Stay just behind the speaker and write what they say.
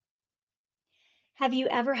Have you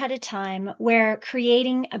ever had a time where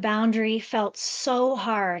creating a boundary felt so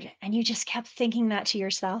hard and you just kept thinking that to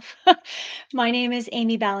yourself? My name is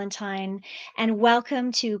Amy Ballantyne, and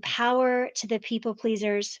welcome to Power to the People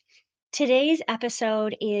Pleasers. Today's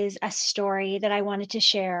episode is a story that I wanted to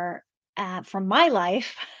share from my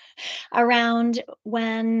life around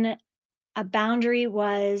when a boundary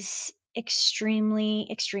was extremely,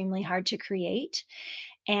 extremely hard to create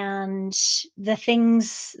and the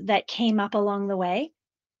things that came up along the way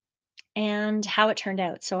and how it turned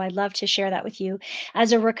out. So I'd love to share that with you.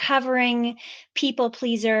 As a recovering people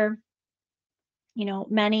pleaser,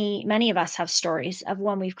 many of us have stories of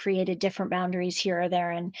when we've created different boundaries here or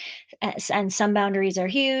there, and some boundaries are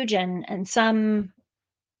huge, and some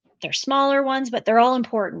they're smaller ones, but they're all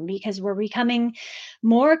important because we're becoming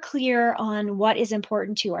more clear on what is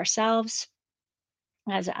important to ourselves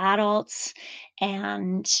as adults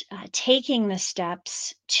and taking the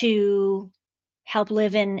steps to help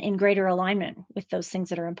live in greater alignment with those things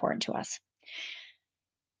that are important to us.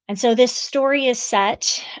 And so this story is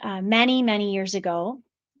set many, many years ago.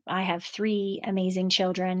 I have three amazing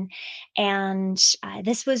children. And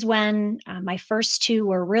this was when my first two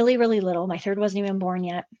were really, really little. My third wasn't even born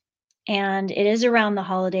yet. And it is around the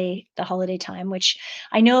holiday time, which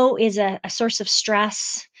I know is a source of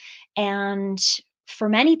stress. And for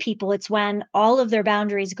many people, it's when all of their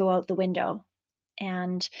boundaries go out the window.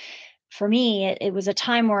 And for me, it was a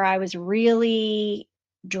time where I was really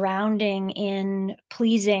drowning in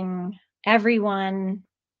pleasing everyone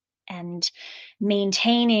and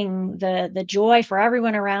maintaining the joy for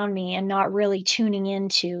everyone around me and not really tuning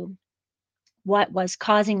into what was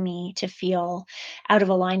causing me to feel out of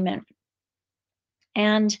alignment.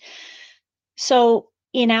 And so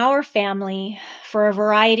in our family, for a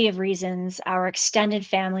variety of reasons, our extended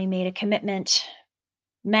family made a commitment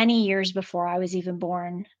many years before I was even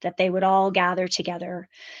born that they would all gather together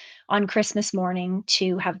on Christmas morning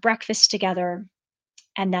to have breakfast together,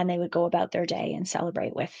 and then they would go about their day and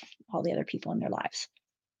celebrate with all the other people in their lives.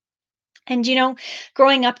 And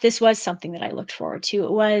growing up, this was something that I looked forward to.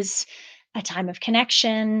 It was a time of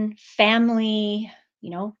connection, family,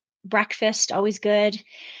 breakfast, always good.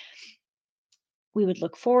 We would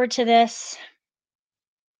look forward to this.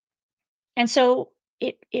 And so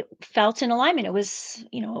it felt in alignment. It was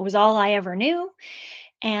all I ever knew,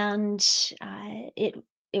 and it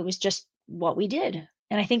was just what we did.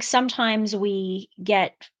 And I think sometimes we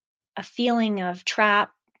get a feeling of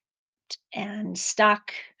trapped and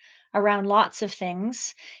stuck around lots of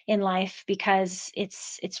things in life because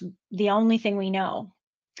it's the only thing we know.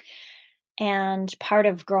 And part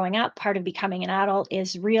of growing up, part of becoming an adult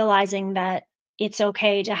is realizing that it's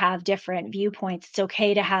okay to have different viewpoints. It's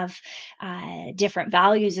okay to have different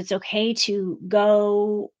values. It's okay to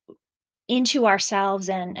go into ourselves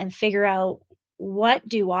and figure out, what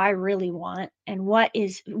do I really want and what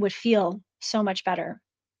is would feel so much better.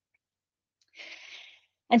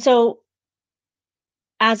 And so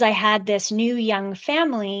as I had this new young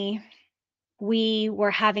family, we were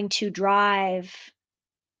having to drive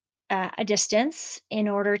a distance in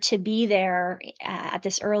order to be there at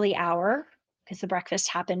this early hour because the breakfast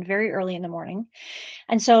happened very early in the morning.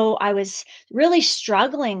 And so I was really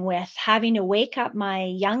struggling with having to wake up my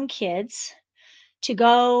young kids to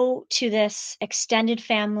go to this extended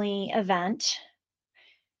family event.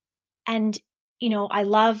 And I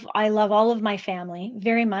love all of my family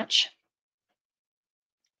very much.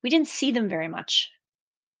 We didn't see them very much.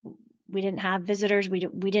 We didn't have visitors. We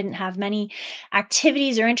didn't have many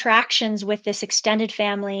activities or interactions with this extended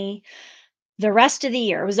family the rest of the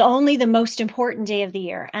year. It was only the most important day of the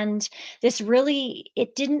year. And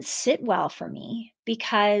it didn't sit well for me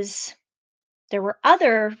because there were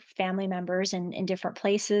other family members in different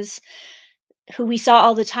places who we saw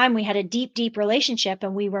all the time. We had a deep, deep relationship,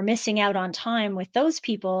 and we were missing out on time with those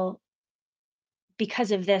people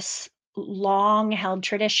because of this long held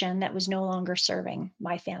tradition that was no longer serving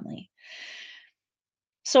my family.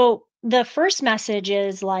 So the first message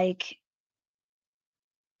is like,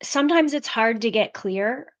 sometimes it's hard to get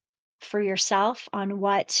clear for yourself on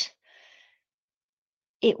what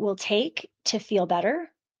it will take to feel better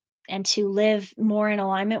and to live more in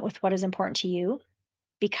alignment with what is important to you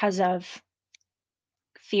because of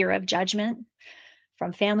fear of judgment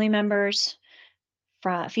from family members,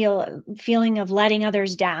 from feeling of letting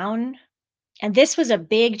others down. And this was a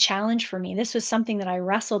big challenge for me. This was something that I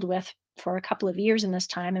wrestled with for a couple of years in this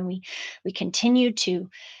time, and we continued to,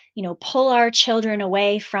 pull our children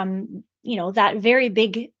away from, that very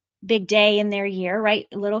big day in their year, right?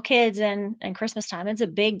 Little kids and Christmas time, it's a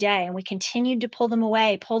big day, and we continued to pull them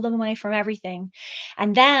away from everything.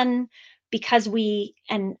 And then because we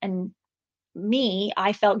and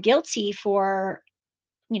I felt guilty for,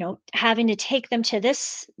 having to take them to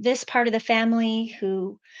this part of the family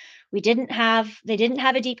who they didn't have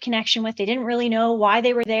a deep connection with. They didn't really know why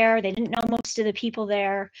they were there. They didn't know most of the people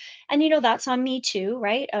there. And that's on me too,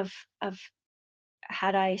 right? Of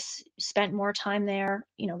had I spent more time there,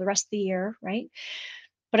 the rest of the year, right?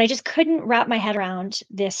 But I just couldn't wrap my head around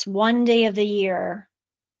this one day of the year.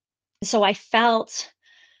 So I felt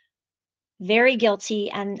very guilty,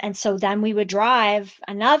 and so then we would drive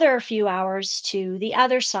another few hours to the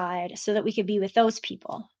other side so that we could be with those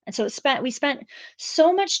people. And so we spent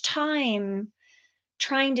so much time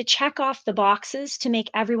trying to check off the boxes to make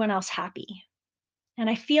everyone else happy. And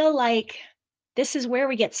I feel like this is where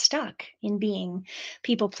we get stuck in being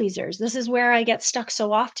people pleasers. This is where I get stuck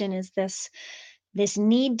so often, is this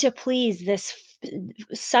need to please,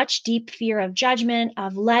 such deep fear of judgment,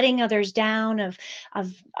 of letting others down,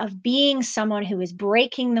 of being someone who is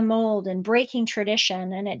breaking the mold and breaking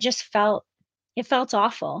tradition. And it felt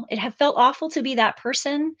awful. It had felt awful to be that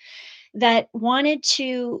person that wanted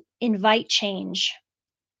to invite change.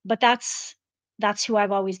 But that's who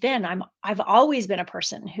I've always been. I've always been a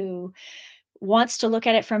person who wants to look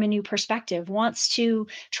at it from a new perspective, wants to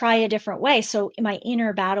try a different way. So my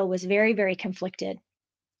inner battle was very, very conflicted,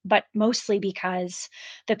 but mostly because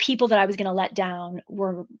the people that I was going to let down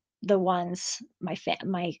were the ones,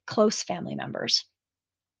 my close family members,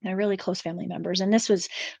 my really close family members. And this was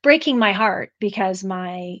breaking my heart because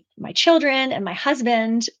my children and my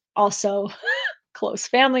husband also close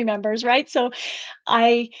family members, right? So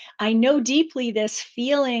I I know deeply this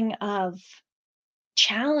feeling of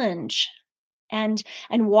challenge, and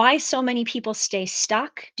why so many people stay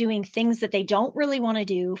stuck doing things that they don't really want to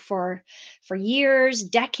do for years,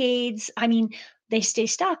 decades. I mean, they stay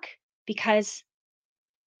stuck because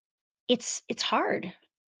it's hard.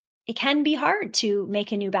 It can be hard to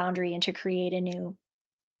make a new boundary and to create a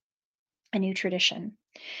new tradition.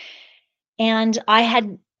 And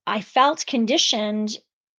I felt conditioned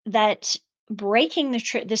that breaking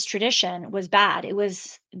this tradition was bad.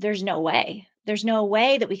 There's no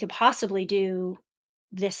way that we could possibly do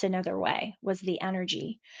this another way, was the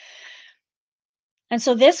energy. And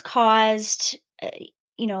so this caused,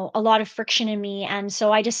 a lot of friction in me. And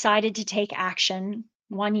so I decided to take action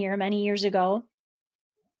one year, many years ago,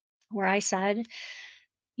 where I said,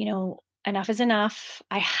 enough is enough.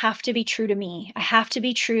 I have to be true to me. I have to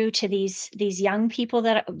be true to these young people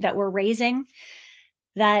that we're raising,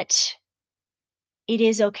 that it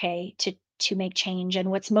is okay to make change. And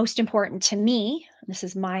what's most important to me, this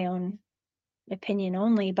is my own opinion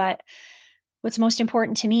only, but what's most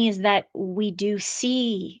important to me is that we do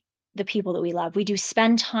see the people that we love. We do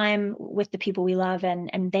spend time with the people we love,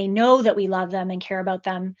 and they know that we love them and care about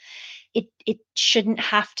them. It shouldn't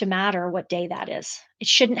have to matter what day that is. It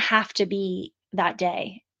shouldn't have to be that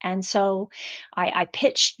day. And so I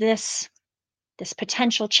pitched this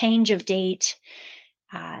potential change of date.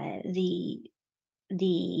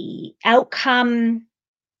 The outcome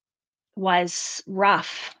was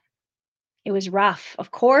rough. It was rough.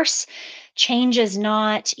 Of course, change is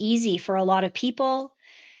not easy for a lot of people,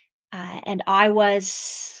 and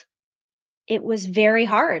it was very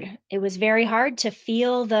hard. It was very hard to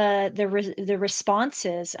feel the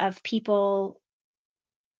responses of people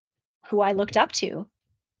who I looked up to,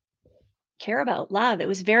 care about, love. It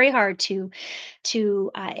was very hard to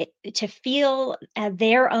feel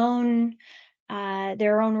their own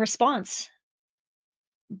response.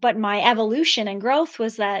 But my evolution and growth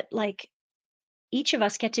was that, like, each of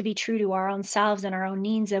us get to be true to our own selves and our own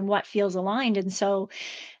needs and what feels aligned. And so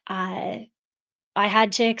uh, I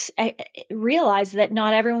had to realize that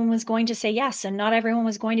not everyone was going to say yes, and not everyone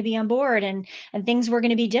was going to be on board, and things were going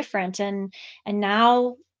to be different. And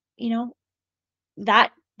now, you know,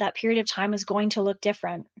 that that period of time is going to look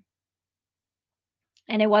different.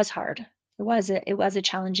 And it was hard. It was a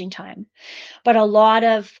challenging time, but a lot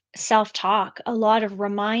of self-talk, a lot of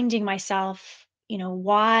reminding myself,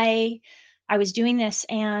 why I was doing this.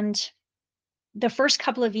 And the first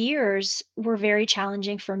couple of years were very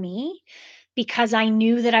challenging for me because I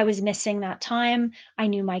knew that I was missing that time. I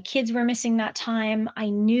knew my kids were missing that time. I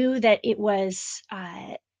knew that it was,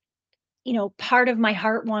 part of my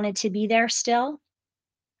heart wanted to be there still.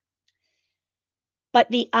 But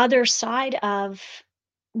the other side of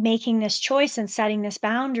making this choice and setting this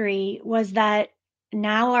boundary was that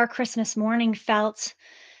now our Christmas morning felt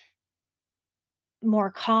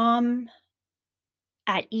more calm,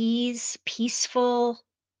 at ease, peaceful,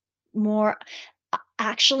 more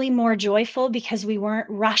actually more joyful, because we weren't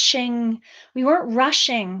rushing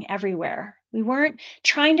everywhere. We weren't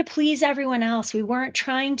trying to please everyone else. We weren't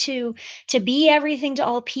trying to be everything to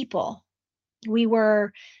all people. We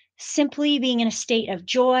were simply being in a state of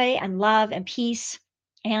joy and love and peace.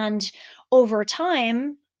 And over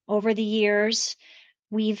time, over the years,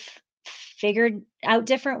 we've figured out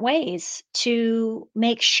different ways to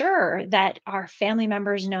make sure that our family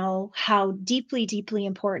members know how deeply, deeply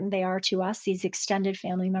important they are to us. These extended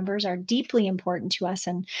family members are deeply important to us,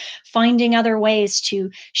 and finding other ways to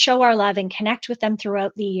show our love and connect with them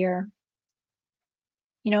throughout the year.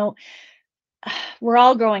 You know, we're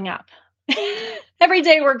all growing up. Every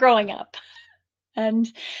day we're growing up.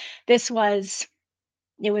 And this was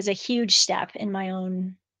it was a huge step in my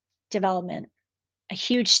own development, a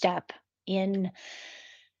huge step in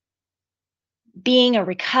being a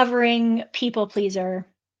recovering people pleaser.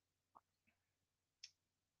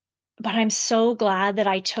 But I'm so glad that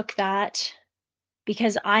I took that,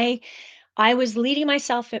 because I was leading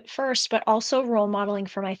myself at first, but also role modeling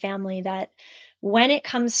for my family, that when it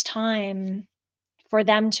comes time for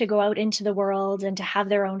them to go out into the world and to have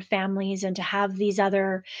their own families and to have these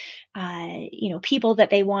other people that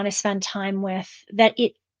they want to spend time with, that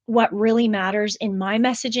it what really matters in my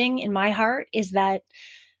messaging, in my heart, is that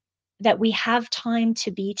we have time to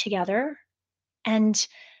be together, and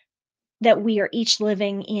that we are each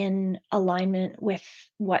living in alignment with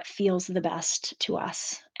what feels the best to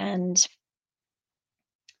us. And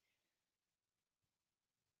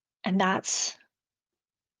that's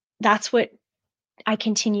what I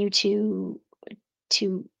continue to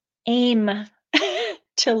aim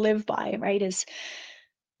to live by, right? Is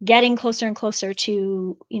getting closer and closer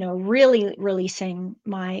to, really releasing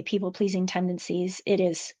my people pleasing tendencies. It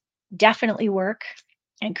is definitely work,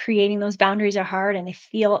 and creating those boundaries are hard, and they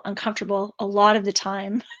feel uncomfortable a lot of the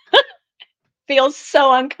time. Feels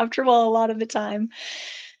so uncomfortable a lot of the time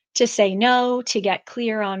to say no, to get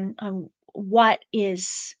clear on what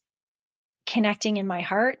is connecting in my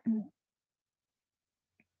heart.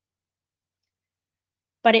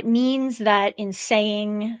 But it means that in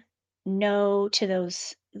saying no to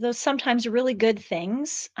those sometimes really good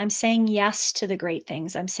things, I'm saying yes to the great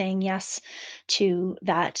things. I'm saying yes to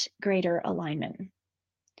that greater alignment.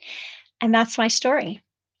 And that's my story.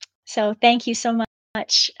 So thank you so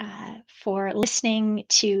much for listening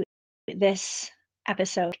to this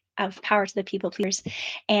episode of Power to the People Pleasers.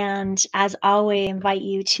 And as always, I invite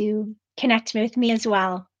you to connect with me as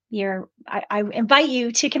well. I invite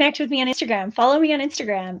you to connect with me on Instagram. Follow me on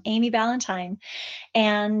Instagram, Amy Ballantyne,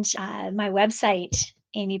 and my website,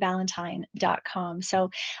 amyballantyne.com. So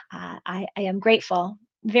I am grateful,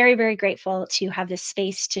 very, very grateful to have this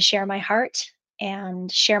space to share my heart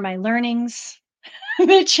and share my learnings,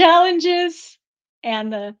 the challenges,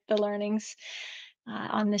 and the learnings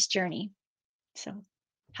on this journey. So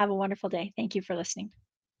have a wonderful day. Thank you for listening.